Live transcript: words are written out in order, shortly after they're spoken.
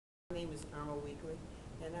is Erma Weekly,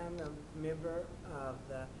 and I'm a member of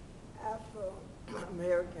the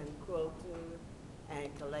Afro-American Quilting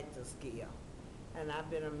and Collectors Guild. And I've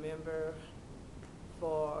been a member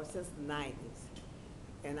since the 90s.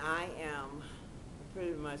 And I am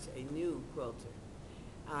pretty much a new quilter.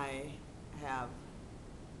 I have,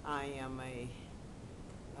 I am a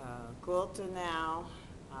quilter now,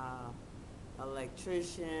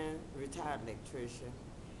 electrician, retired electrician,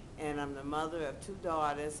 and I'm the mother of 2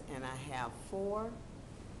 daughters, and I have 4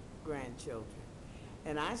 grandchildren.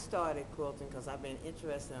 And I started quilting because I've been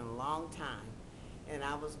interested in a long time, and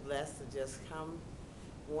I was blessed to just come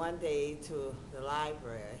one day to the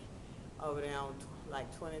library over there on like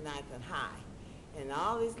 29th and High, and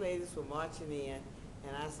all these ladies were marching in,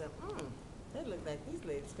 and I said, they look like these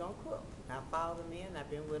ladies gonna quilt. And I followed them in, and I've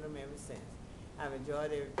been with them ever since. I've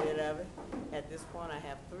enjoyed every bit of it. At this point, I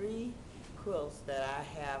have 3 quilts that I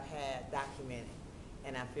have had documented,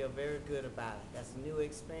 and I feel very good about it. That's a new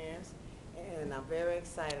experience, and I'm very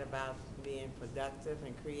excited about being productive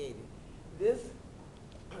and creative. This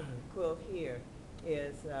quilt here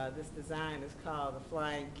is, this design is called the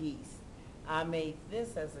Flying Geese. I made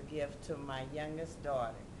this as a gift to my youngest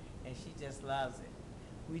daughter, and she just loves it.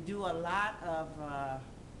 We do a lot of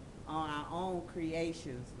on our own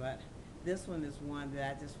creations, but this one is one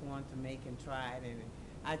that I just wanted to make and try it, and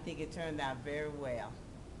I think it turned out very well.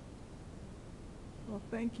 Well,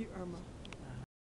 thank you, Erma.